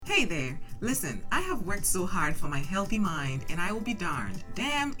Hey there. Listen, I have worked so hard for my healthy mind, and I will be darned.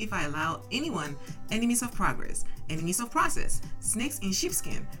 Damn if I allow anyone, enemies of progress, enemies of process, snakes in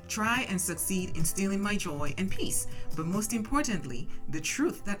sheepskin, try and succeed in stealing my joy and peace. But most importantly, the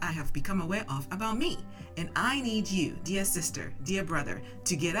truth that I have become aware of about me. And I need you, dear sister, dear brother,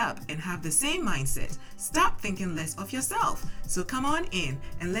 to get up and have the same mindset. Stop thinking less of yourself. So come on in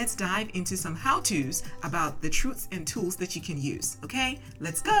and let's dive into some how-tos about the truths and tools that you can use. Okay,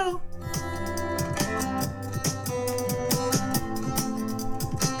 let's go.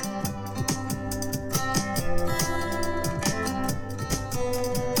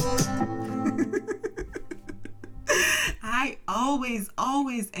 I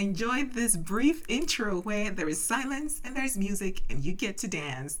always enjoy this brief intro where there is silence and there's music and you get to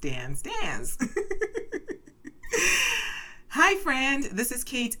dance. Hi friend, this is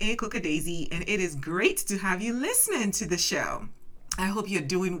Kate A. Coca-Daisy and it is great to have you listening to the show. I hope you're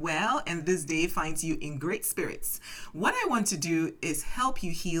doing well and this day finds you in great spirits. What I want to do is help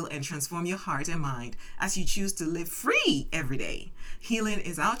you heal and transform your heart and mind as you choose to live free every day. Healing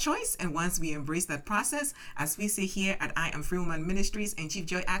is our choice, and once we embrace that process, as we say here at I Am Free Woman Ministries and Chief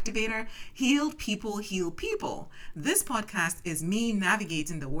Joy Activator, healed people heal people. This podcast is me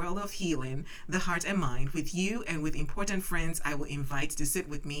navigating the world of healing, the heart and mind with you and with important friends I will invite to sit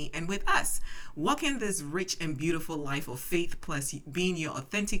with me and with us. Walking this rich and beautiful life of faith plus being your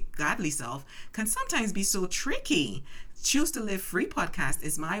authentic godly self can sometimes be so tricky. Choose to Live Free podcast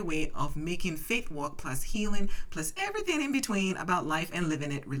is my way of making faith walk plus healing plus everything in between about life and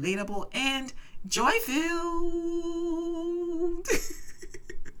living it relatable and joy-filled.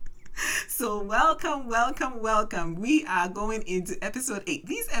 So welcome. We are going into episode 8.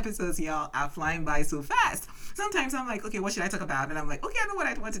 These episodes, y'all, are flying by so fast. Sometimes I'm like, okay, what should I talk about? And I'm like, okay, I know what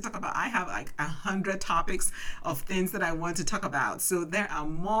I want to talk about. I have like 100 topics of things that I want to talk about. So there are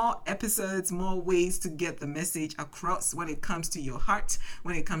more episodes, more ways to get the message across when it comes to your heart,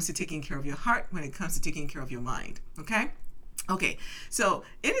 when it comes to taking care of your heart, when it comes to taking care of your mind. Okay, so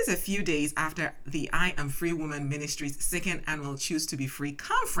it is a few days after the I Am Free Woman Ministries second annual Choose to Be Free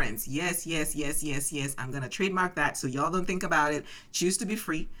conference. Yes. I'm going to trademark that so y'all don't think about it. Choose to be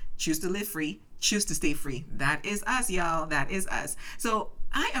free, choose to live free, choose to stay free. That is us, y'all. That is us. So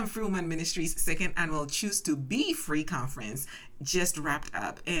I Am Free Woman Ministries second annual Choose to Be Free conference just wrapped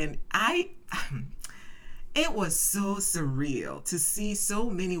up. And it was so surreal to see so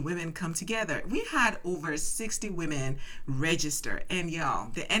many women come together. We had over 60 women register. And y'all,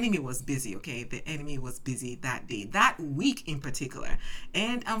 the enemy was busy, okay? The enemy was busy that day, that week in particular.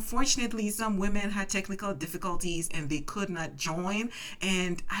 And unfortunately, some women had technical difficulties and they could not join.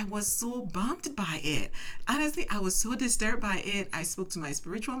 And I was so bummed by it. Honestly, I was so disturbed by it. I spoke to my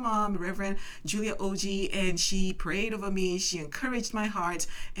spiritual mom, Reverend Julia Oji, and she prayed over me. She encouraged my heart.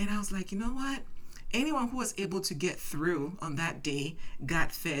 And I was like, you know what? Anyone who was able to get through on that day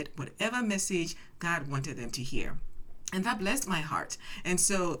got fed whatever message God wanted them to hear. And that blessed my heart. And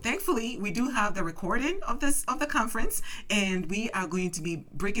so thankfully, we do have the recording of the conference, and we are going to be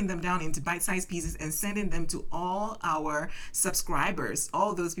breaking them down into bite-sized pieces and sending them to all our subscribers.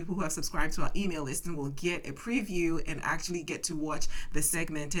 All those people who have subscribed to our email list and will get a preview and actually get to watch the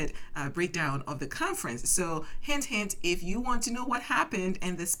segmented breakdown of the conference. So hint, if you want to know what happened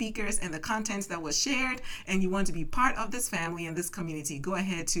and the speakers and the contents that was shared, and you want to be part of this family and this community, go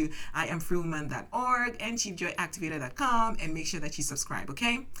ahead to iamfreewoman.org and chiefjoyactivator.com and make sure that you subscribe,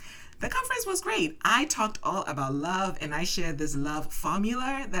 okay? The conference was great. I talked all about love and I shared this love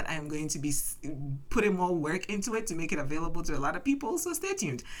formula that I'm going to be putting more work into it to make it available to a lot of people, so stay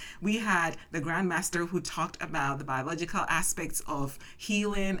tuned. We had the Grandmaster who talked about the biological aspects of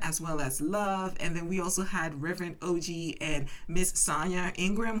healing as well as love, and then we also had Reverend Oji and Miss Sonia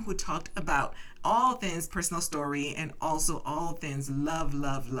Ingram who talked about all things personal story and also all things love.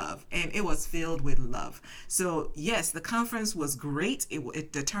 And it was filled with love. So yes, the conference was great.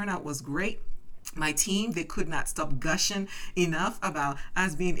 The turnout was great. My team, they could not stop gushing enough about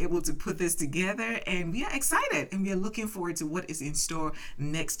us being able to put this together, and we are excited and we are looking forward to what is in store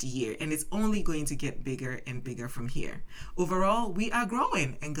next year, and it's only going to get bigger and bigger from here. Overall, we are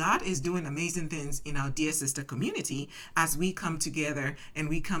growing and God is doing amazing things in our dear sister community as we come together and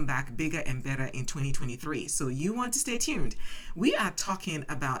we come back bigger and better in 2023. So you want to stay tuned. We are talking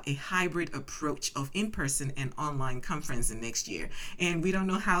about a hybrid approach of in-person and online conferencing next year, and we don't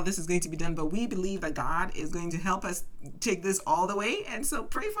know how this is going to be done, but we believe that God is going to help us take this all the way. And so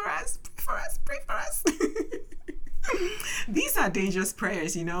pray for us. These are dangerous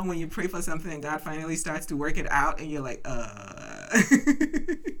prayers, you know, when you pray for something and God finally starts to work it out and you're like,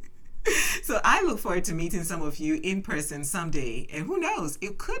 So I look forward to meeting some of you in person someday. And who knows,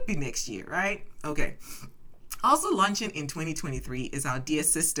 it could be next year, right? Okay. Also launching in 2023 is our Dear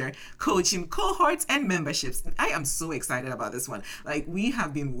Sister coaching cohorts and memberships. I am so excited about this one. Like, we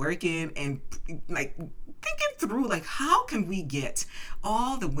have been working and like thinking through, like, how can we get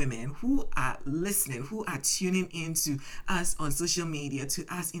all the women who are listening, who are tuning into us on social media, to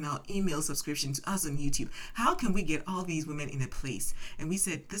us in our email subscription, to us on YouTube, how can we get all these women in a place? And we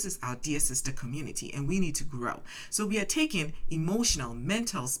said, this is our Dear Sister community and we need to grow. So we are taking emotional,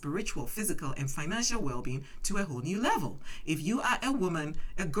 mental, spiritual, physical, and financial well-being to a whole new level. If you are a woman,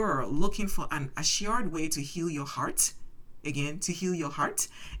 a girl looking for an assured way to heal your heart, again, to heal your heart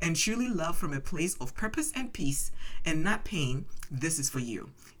and truly love from a place of purpose and peace and not pain, this is for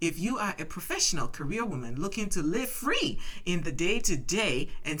you. If you are a professional career woman looking to live free in the day-to-day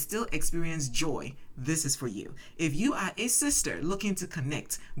and still experience joy, this is for you. If you are a sister looking to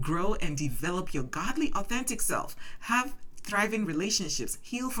connect, grow, and develop your godly, authentic self, have thriving relationships,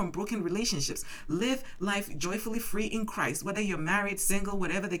 heal from broken relationships, live life joyfully free in Christ, whether you're married, single,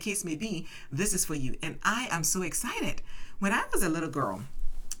 whatever the case may be, this is for you. And I am so excited. When I was a little girl,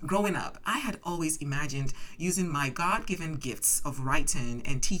 growing up, I had always imagined using my God-given gifts of writing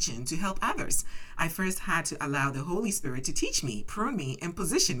and teaching to help others. I first had to allow the Holy Spirit to teach me, prune me, and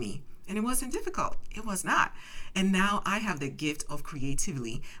position me. And it wasn't difficult. It was not. And now I have the gift of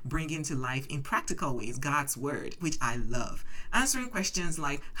creatively bringing to life in practical ways God's word, which I love. Answering questions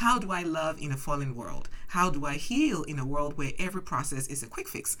like, how do I love in a fallen world? How do I heal in a world where every process is a quick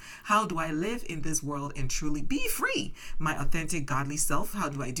fix? How do I live in this world and truly be free? My authentic godly self, how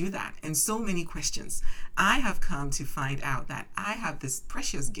do I do that? And so many questions. I have come to find out that I have this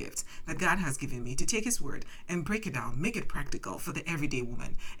precious gift that God has given me to take his word and break it down, make it practical for the everyday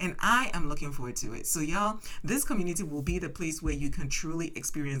woman. And I am looking forward to it. So y'all, this community will be the place where you can truly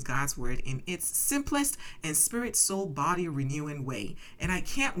experience God's word in its simplest and spirit, soul, body renewing way. And I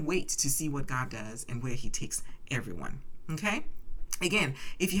can't wait to see what God does and where he takes everyone. Okay? Again,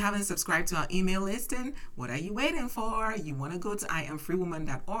 if you haven't subscribed to our email list, then what are you waiting for? You want to go to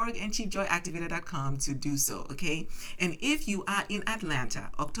iamfreewoman.org and cheapjoyactivator.com to do so, okay? And if you are in Atlanta,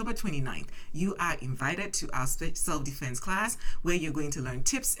 October 29th, you are invited to our self-defense class where you're going to learn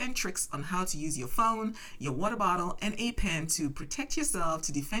tips and tricks on how to use your phone, your water bottle, and a pen to protect yourself,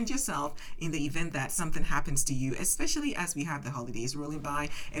 to defend yourself in the event that something happens to you, especially as we have the holidays rolling by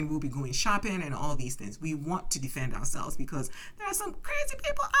and we'll be going shopping and all these things. We want to defend ourselves because there are some crazy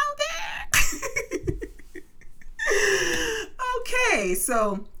people out there. Okay,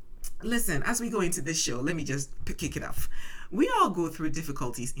 so listen, as we go into this show, let me just kick it off. We all go through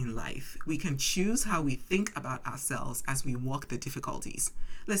difficulties in life. We can choose how we think about ourselves as we walk the difficulties.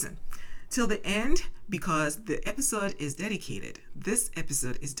 Listen, till the end, because the episode is dedicated. This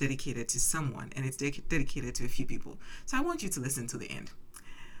episode is dedicated to someone, and it's dedicated to a few people. So I want you to listen to the end.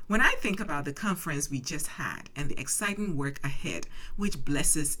 When I think about the conference we just had and the exciting work ahead, which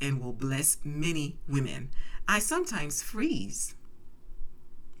blesses and will bless many women, I sometimes freeze.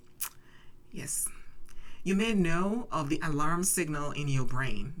 Yes. You may know of the alarm signal in your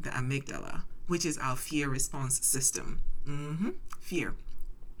brain, the amygdala, which is our fear response system. Fear.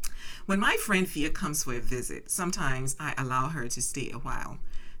 When my friend Fear comes for a visit, sometimes I allow her to stay a while.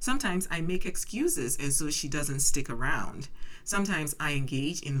 Sometimes I make excuses and so she doesn't stick around. Sometimes I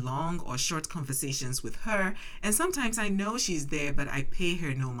engage in long or short conversations with her, and sometimes I know she's there, but I pay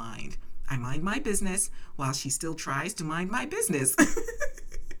her no mind. I mind my business while she still tries to mind my business.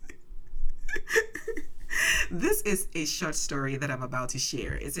 This is a short story that I'm about to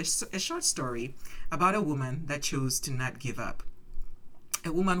share. It's a short story about a woman that chose to not give up.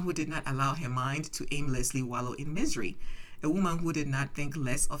 A woman who did not allow her mind to aimlessly wallow in misery. A woman who did not think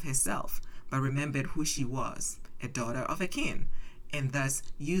less of herself, but remembered who she was, a daughter of a king, and thus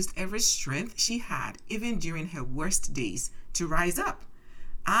used every strength she had, even during her worst days, to rise up.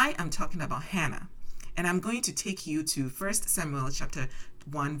 I am talking about Hannah, and I'm going to take you to 1 Samuel chapter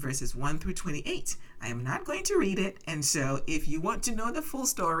 1, verses 1 through 28. I am not going to read it, and so if you want to know the full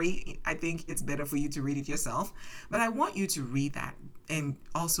story, I think it's better for you to read it yourself, but I want you to read that and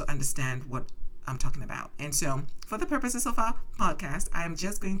also understand what I'm talking about. And so for the purposes of our podcast, I am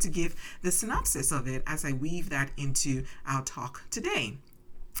just going to give the synopsis of it as I weave that into our talk today.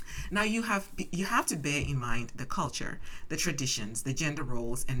 Now you have to bear in mind the culture, the traditions, the gender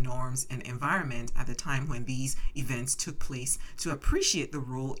roles and norms and environment at the time when these events took place to appreciate the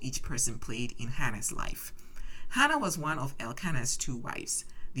role each person played in Hannah's life. Hannah was one of Elkanah's 2 wives.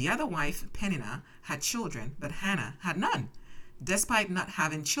 The other wife, Peninnah, had children, but Hannah had none. Despite not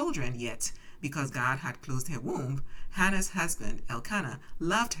having children yet, because God had closed her womb, Hannah's husband, Elkanah,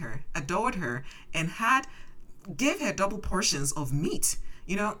 loved her, adored her, and had gave her double portions of meat.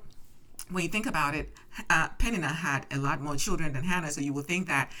 You know, when you think about it, Peninnah had a lot more children than Hannah, so you would think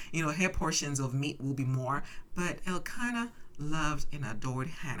that, her portions of meat will be more. But Elkanah loved and adored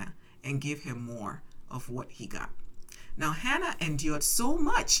Hannah and gave her more of what he got. Now, Hannah endured so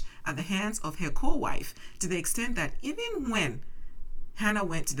much at the hands of her co-wife to the extent that even when Hannah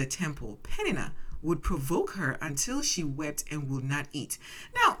went to the temple, Peninnah would provoke her until she wept and would not eat.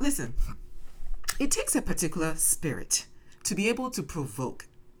 Now, listen, it takes a particular spirit to be able to provoke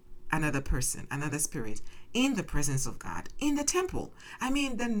another person, another spirit, in the presence of God, in the temple. I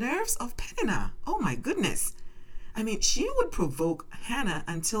mean, the nerves of Peninnah, oh my goodness. I mean, she would provoke Hannah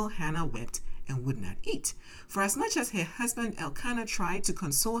until Hannah wept and would not eat. For as much as her husband Elkanah tried to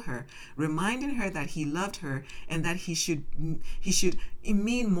console her, reminding her that he loved her and that he should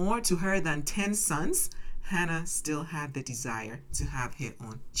mean more to her than 10 sons, Hannah still had the desire to have her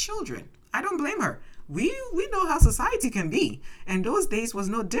own children. I don't blame her. We know how society can be, and those days was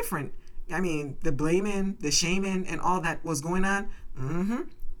no different. I mean, the blaming, the shaming, and all that was going on.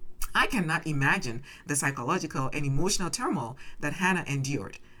 I cannot imagine the psychological and emotional turmoil that Hannah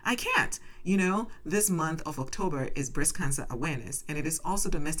endured. I can't. This month of October is Breast Cancer Awareness, and it is also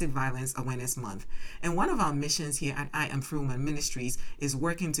Domestic Violence Awareness Month. And one of our missions here at I Am Free Woman Ministries is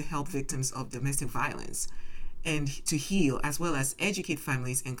working to help victims of domestic violence and to heal, as well as educate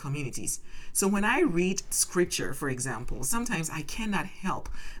families and communities. So when I read scripture, for example, sometimes I cannot help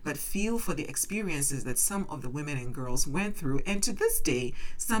but feel for the experiences that some of the women and girls went through. And to this day,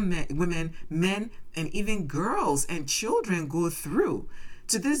 some women, men, and even girls and children go through.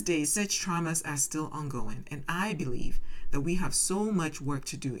 To this day, such traumas are still ongoing, and I believe that we have so much work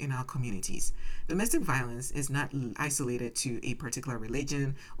to do in our communities. Domestic violence is not isolated to a particular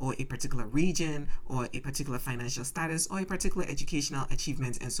religion or a particular region or a particular financial status or a particular educational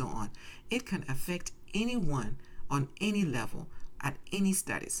achievement and so on. It can affect anyone on any level, at any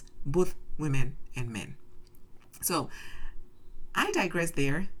status, both women and men. So I digress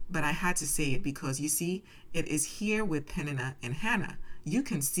there, but I had to say it because you see, it is here with Peninnah and Hannah. You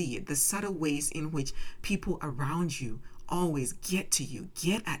can see it, the subtle ways in which people around you always get to you,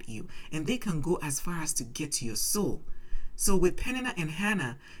 get at you, and they can go as far as to get to your soul. So with Peninnah and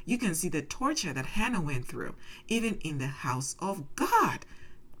Hannah, you can see the torture that Hannah went through. Even in the house of God,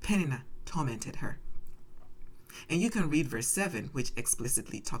 Peninnah tormented her. And you can read verse 7, which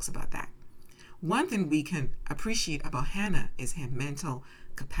explicitly talks about that. One thing we can appreciate about Hannah is her mental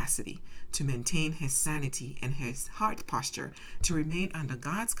capacity to maintain her sanity and her heart posture to remain under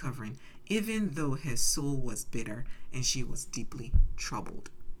God's covering, even though her soul was bitter and she was deeply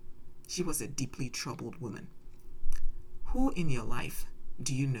troubled. She was a deeply troubled woman. Who in your life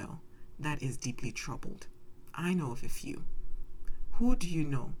do you know that is deeply troubled? I know of a few. Who do you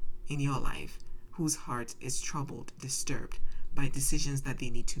know in your life whose heart is troubled, disturbed by decisions that they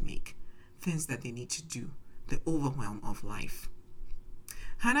need to make, things that they need to do, the overwhelm of life?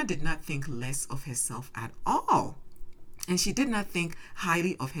 Hannah did not think less of herself at all. And she did not think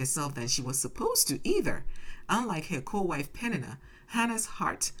highly of herself than she was supposed to either. Unlike her co-wife Peninnah, Hannah's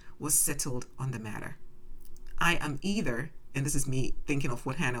heart was settled on the matter. I am either, and this is me thinking of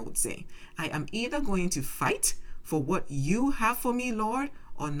what Hannah would say, I am either going to fight for what you have for me, Lord,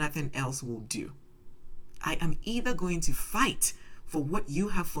 or nothing else will do. I am either going to fight for what you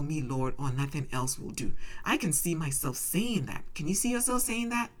have for me, Lord, or nothing else will do. I can see myself saying that. Can you see yourself saying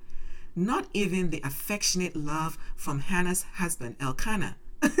that? Not even the affectionate love from Hannah's husband, Elkanah,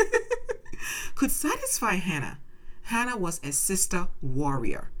 could satisfy Hannah. Hannah was a sister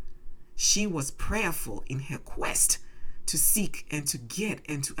warrior. She was prayerful in her quest to seek and to get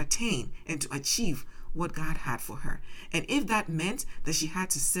and to attain and to achieve what God had for her. And if that meant that she had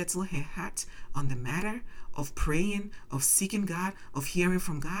to settle her heart on the matter of praying, of seeking God, of hearing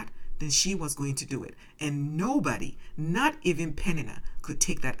from God, then she was going to do it. And nobody, not even Peninnah, could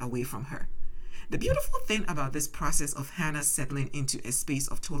take that away from her. The beautiful thing about this process of Hannah settling into a space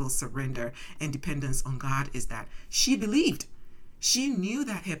of total surrender and dependence on God is that she believed. She knew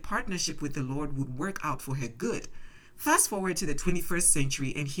that her partnership with the Lord would work out for her good. Fast forward to the 21st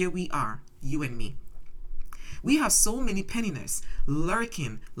century, and here we are, you and me. We have so many Peninnahs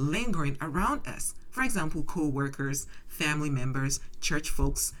lurking, lingering around us. For example, co-workers, family members, church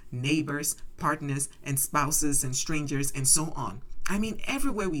folks, neighbors, partners, and spouses and strangers, and so on. I mean,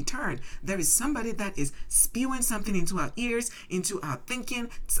 everywhere we turn, there is somebody that is spewing something into our ears, into our thinking,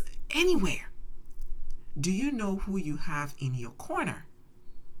 anywhere. Do you know who you have in your corner?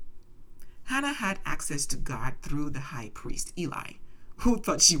 Hannah had access to God through the high priest, Eli, who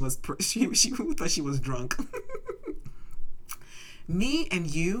thought she was who thought she was drunk. Me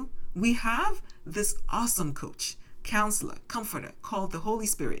and you, we have this awesome coach, counselor, comforter called the Holy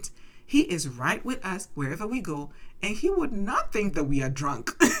Spirit. He is right with us wherever we go, and he would not think that we are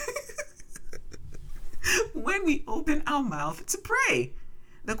drunk when we open our mouth to pray.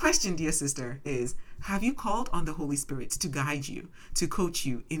 The question, dear sister, is have you called on the Holy Spirit to guide you, to coach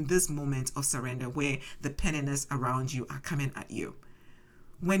you in this moment of surrender where the pettiness around you are coming at you?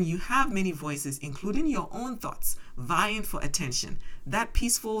 When you have many voices, including your own thoughts, vying for attention, that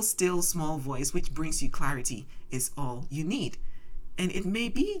peaceful, still, small voice which brings you clarity is all you need. And it may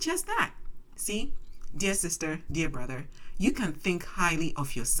be just that. See, dear sister, dear brother, you can think highly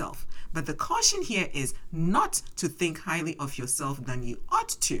of yourself, but the caution here is not to think highly of yourself than you ought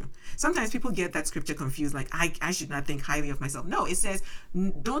to. Sometimes people get that scripture confused, like, I should not think highly of myself. No, it says,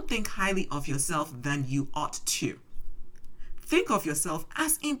 don't think highly of yourself than you ought to. Think of yourself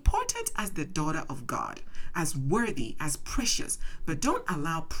as important as the daughter of God, as worthy, as precious, but don't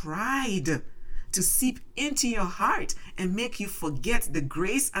allow pride to seep into your heart and make you forget the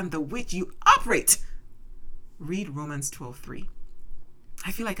grace under which you operate. Read Romans 12:3.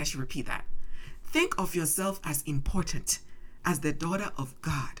 I feel like I should repeat that. Think of yourself as important, as the daughter of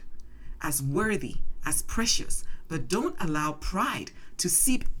God, as worthy, as precious, but don't allow pride to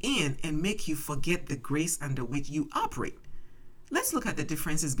seep in and make you forget the grace under which you operate. Let's look at the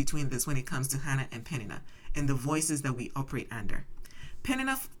differences between this when it comes to Hannah and Peninnah and the voices that we operate under.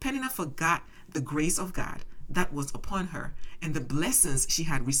 Peninnah forgot the grace of God that was upon her and the blessings she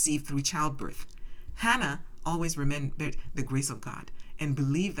had received through childbirth. Hannah always remembered the grace of God and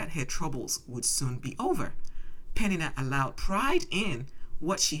believed that her troubles would soon be over. Peninnah allowed pride in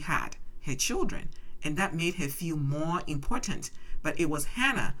what she had, her children, and that made her feel more important. But it was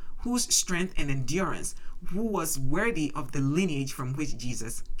Hannah whose strength and endurance, who was worthy of the lineage from which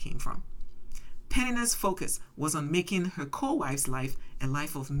Jesus came from. Peninnah's focus was on making her co-wife's life a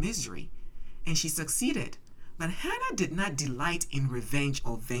life of misery, and she succeeded. But Hannah did not delight in revenge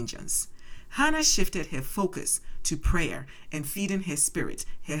or vengeance. Hannah shifted her focus to prayer and feeding her spirit,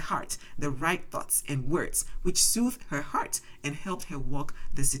 her heart, the right thoughts and words which soothed her heart and helped her walk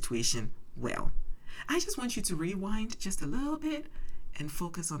the situation well. I just want you to rewind just a little bit and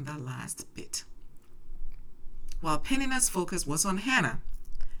focus on that last bit. While Peninnah's focus was on Hannah,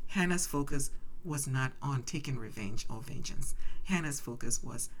 Hannah's focus was not on taking revenge or vengeance. Hannah's focus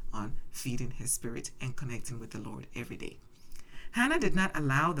was on feeding her spirit and connecting with the Lord every day. Hannah did not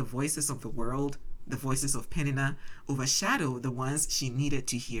allow the voices of the world, the voices of Peninnah, overshadow the ones she needed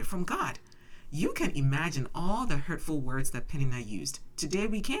to hear from God. You can imagine all the hurtful words that Peninnah used. Today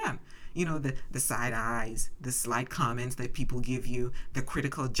we can. You know, the side eyes, the slight comments that people give you, the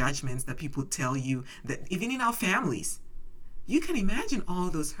critical judgments that people tell you, that even in our families. You can imagine all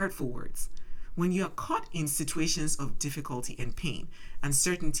those hurtful words. When you are caught in situations of difficulty and pain,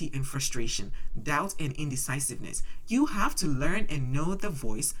 uncertainty and frustration, doubt and indecisiveness, you have to learn and know the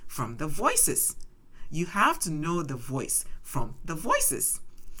voice from the voices. You have to know the voice from the voices.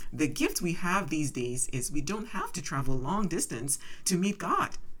 The gift we have these days is we don't have to travel long distance to meet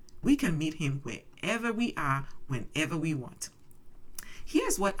God. We can meet him wherever we are, whenever we want.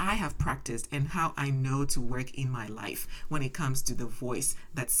 Here's what I have practiced and how I know to work in my life when it comes to the voice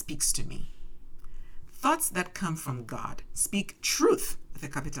that speaks to me. Thoughts that come from God speak truth with a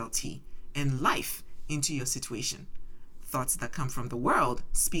capital T and life into your situation. Thoughts that come from the world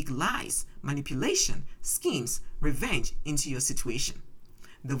speak lies, manipulation, schemes, revenge into your situation.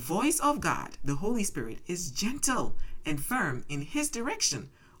 The voice of God, the Holy Spirit, is gentle and firm in his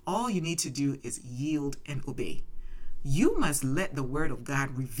direction. All you need to do is yield and obey. You must let the word of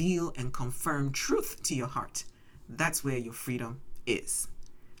God reveal and confirm truth to your heart. That's where your freedom is.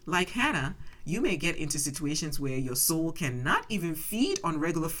 Like Hannah, you may get into situations where your soul cannot even feed on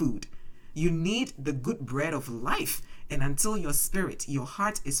regular food. You need the good bread of life. And until your spirit, your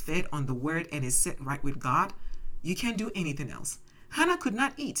heart is fed on the word and is set right with God, you can't do anything else. Hannah could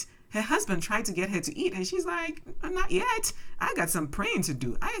not eat. Her husband tried to get her to eat, and she's like, not yet. I got some praying to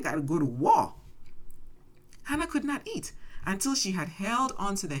do. I got to go to war. Hannah could not eat until she had held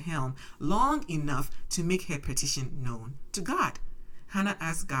onto the helm long enough to make her petition known to God. Hannah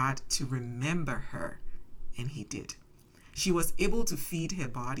asked God to remember her, and he did. She was able to feed her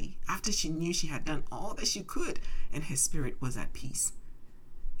body after she knew she had done all that she could, and her spirit was at peace.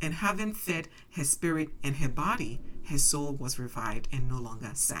 And having fed her spirit and her body, her soul was revived and no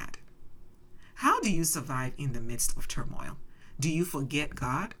longer sad. How do you survive in the midst of turmoil? Do you forget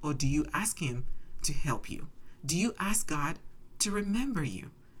God, or do you ask him to help you? Do you ask God to remember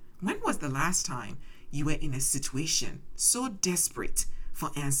you? When was the last time You were in a situation so desperate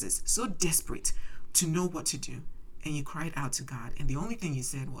for answers, so desperate to know what to do. And you cried out to God. And the only thing you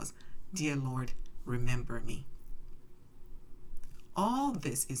said was, "Dear Lord, remember me." All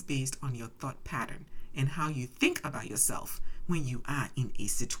this is based on your thought pattern and how you think about yourself when you are in a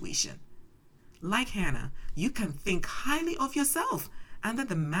situation. Like Hannah, you can think highly of yourself under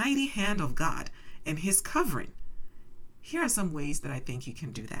the mighty hand of God and His covering. Here are some ways that I think you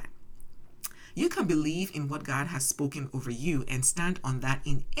can do that. You can believe in what God has spoken over you and stand on that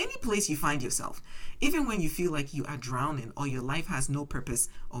in any place you find yourself, even when you feel like you are drowning or your life has no purpose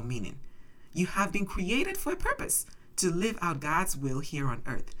or meaning. You have been created for a purpose, to live out God's will here on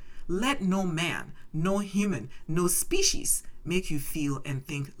earth. Let no man, no human, no species make you feel and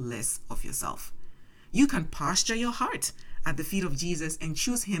think less of yourself. You can posture your heart at the feet of Jesus and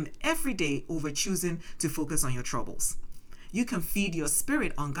choose Him every day over choosing to focus on your troubles. You can feed your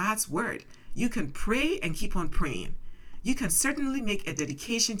spirit on God's word. You can pray and keep on praying. You can certainly make a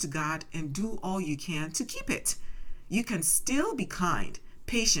dedication to God and do all you can to keep it. You can still be kind,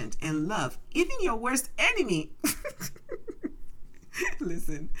 patient, and love even your worst enemy.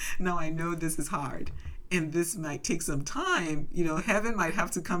 Listen, now I know this is hard and this might take some time. Heaven might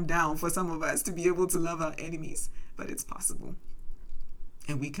have to come down for some of us to be able to love our enemies, but it's possible.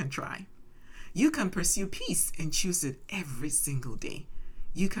 And we can try. You can pursue peace and choose it every single day.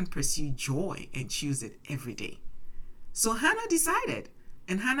 You can pursue joy and choose it every day. So Hannah decided,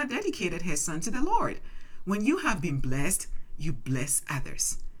 and Hannah dedicated her son to the Lord. When you have been blessed, you bless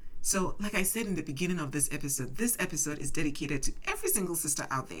others. So, like I said in the beginning of this episode is dedicated to every single sister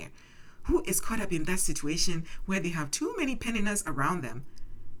out there who is caught up in that situation where they have too many Peninnahs around them.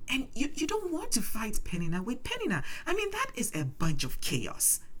 And you don't want to fight Peninnah with Peninnah. I mean, that is a bunch of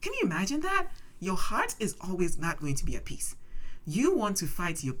chaos. Can you imagine that? Your heart is always not going to be at peace. You want to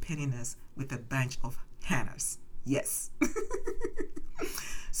fight your Peninnahs with a bunch of Hannahs. Yes.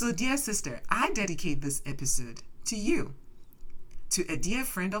 So, dear sister, I dedicate this episode to you, to a dear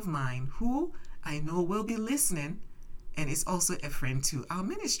friend of mine who I know will be listening and is also a friend to our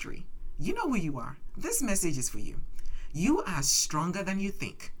ministry. You know who you are. This message is for you. You are stronger than you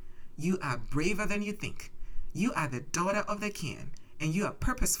think. You are braver than you think. You are the daughter of the King, and you are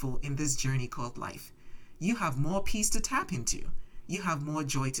purposeful in this journey called life. You have more peace to tap into. You have more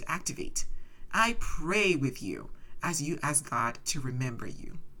joy to activate. I pray with you as you ask God to remember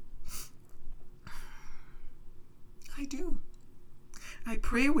you. I do. I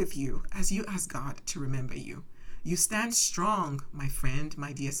pray with you as you ask God to remember you. You stand strong, my friend,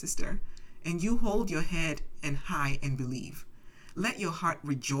 my dear sister, and you hold your head and high and believe. Let your heart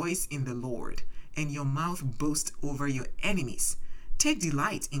rejoice in the Lord and your mouth boast over your enemies. Take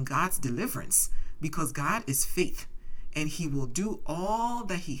delight in God's deliverance because God is faith and He will do all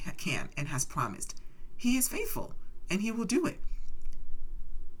that He can and has promised. He is faithful and He will do it.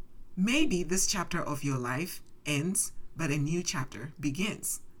 Maybe this chapter of your life ends, but a new chapter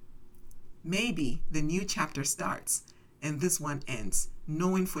begins. Maybe the new chapter starts and this one ends,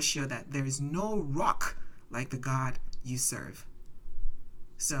 knowing for sure that there is no rock like the God you serve.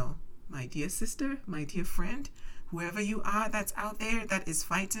 So, my dear sister, my dear friend, whoever you are that's out there that is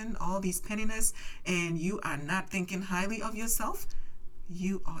fighting all these Peninnahs and you are not thinking highly of yourself,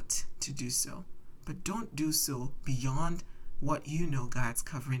 you ought to do so. But don't do so beyond what you know God's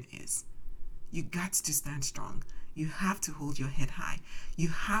covering is. You got to stand strong. You have to hold your head high. You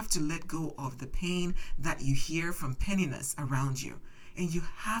have to let go of the pain that you hear from Peninnahs around you. And you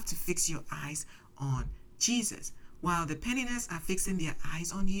have to fix your eyes on Jesus. While the Peninnahs are fixing their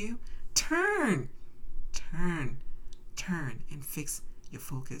eyes on you, turn, and fix your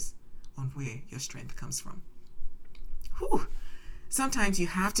focus on where your strength comes from. Whew. Sometimes you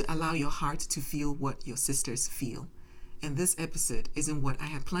have to allow your heart to feel what your sisters feel. And this episode isn't what I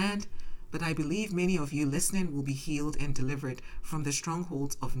had planned, but I believe many of you listening will be healed and delivered from the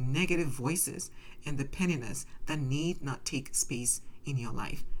strongholds of negative voices and the Peninnahs that need not take space in your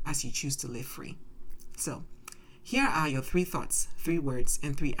life as you choose to live free. So, here are your 3 thoughts, 3 words,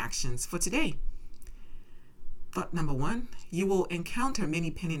 and 3 actions for today. Thought number 1, you will encounter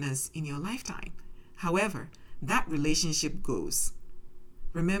many Peninnahs in your lifetime. However, that relationship goes.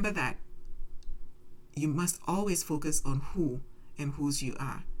 Remember that you must always focus on who and whose you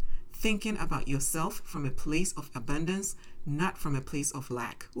are. Thinking about yourself from a place of abundance, not from a place of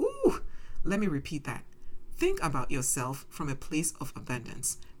lack. Ooh, let me repeat that. Think about yourself from a place of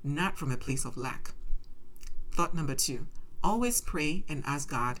abundance, not from a place of lack. Thought number 2, always pray and ask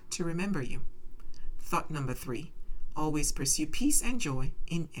God to remember you. Thought number 3, always pursue peace and joy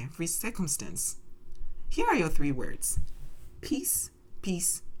in every circumstance. Here are your 3 words: peace,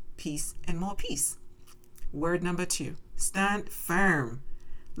 peace, peace, and more peace. Word number 2, stand firm.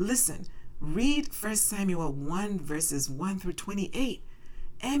 Listen, read 1 Samuel 1 verses 1 through 28.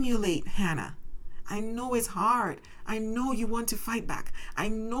 Emulate Hannah. I know it's hard. I know you want to fight back. I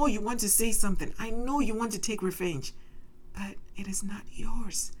know you want to say something. I know you want to take revenge. But it is not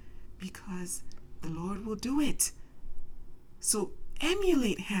yours because the Lord will do it. So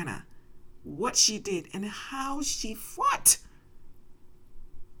emulate Hannah, what she did and how she fought.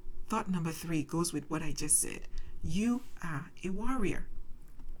 Thought number 3 goes with what I just said. You are a warrior.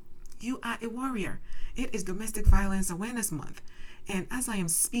 You are a warrior. It is Domestic Violence Awareness Month. And as I am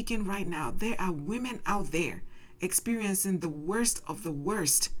speaking right now, there are women out there experiencing the worst of the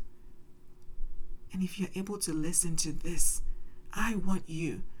worst. And if you're able to listen to this, I want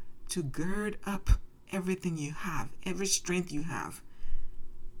you to gird up everything you have, every strength you have,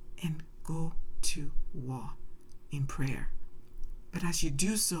 and go to war in prayer. But as you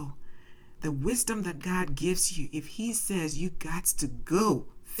do so, the wisdom that God gives you, if He says you got to go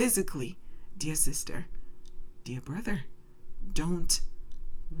physically, dear sister, dear brother, don't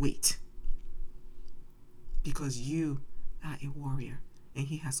wait. Because you are a warrior and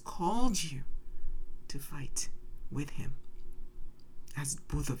He has called you to fight with Him as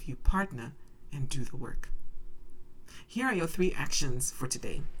both of you partner and do the work. Here are your 3 actions for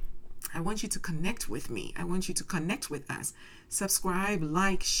today. I want you to connect with me. I want you to connect with us. Subscribe,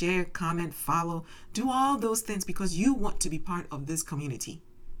 like, share, comment, follow. Do all those things because you want to be part of this community.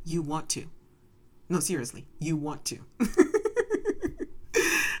 You want to. No, seriously, you want to.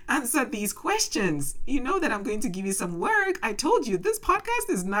 Answer these questions. You know that I'm going to give you some work. I told you this podcast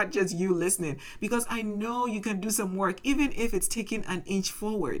is not just you listening because I know you can do some work even if it's taking an inch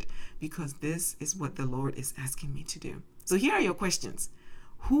forward because this is what the Lord is asking me to do. So here are your questions.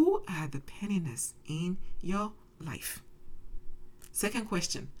 Who are the penniless in your life? Second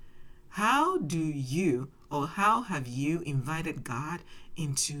question, how have you invited God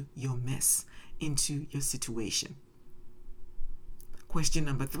into your mess, into your situation? Question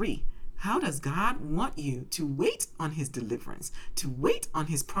number 3, how does God want you to wait on His deliverance, to wait on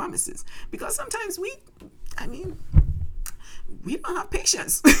His promises? Because sometimes we don't have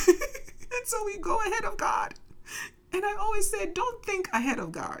patience. And so we go ahead of God. And I always say, don't think ahead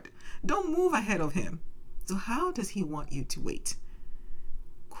of God. Don't move ahead of Him. So how does He want you to wait?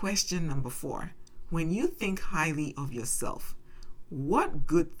 Question number 4, when you think highly of yourself, what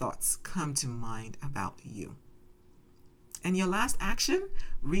good thoughts come to mind about you? And your last action,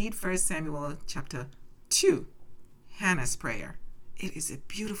 read 1 Samuel chapter 2, Hannah's prayer. It is a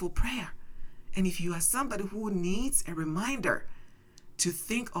beautiful prayer. And if you are somebody who needs a reminder to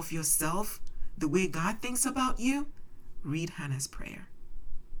think of yourself the way God thinks about you, read Hannah's prayer.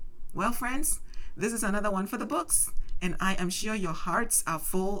 Well, friends, this is another one for the books. And I am sure your hearts are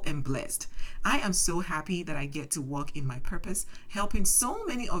full and blessed. I am so happy that I get to walk in my purpose, helping so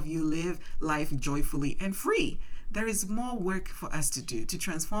many of you live life joyfully and free. There is more work for us to do to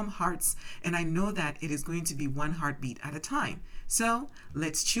transform hearts, and I know that it is going to be one heartbeat at a time. So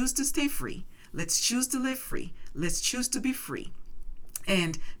let's choose to stay free. Let's choose to live free. Let's choose to be free.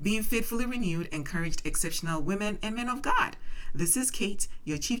 And being faithfully renewed, encouraged, exceptional women and men of God. This is Kate,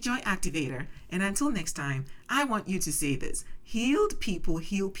 your Chief Joy Activator. And until next time, I want you to say this: healed people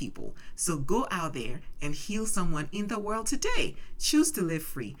heal people. So go out there and heal someone in the world today. Choose to live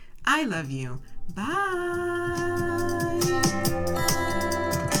free. I love you. Bye.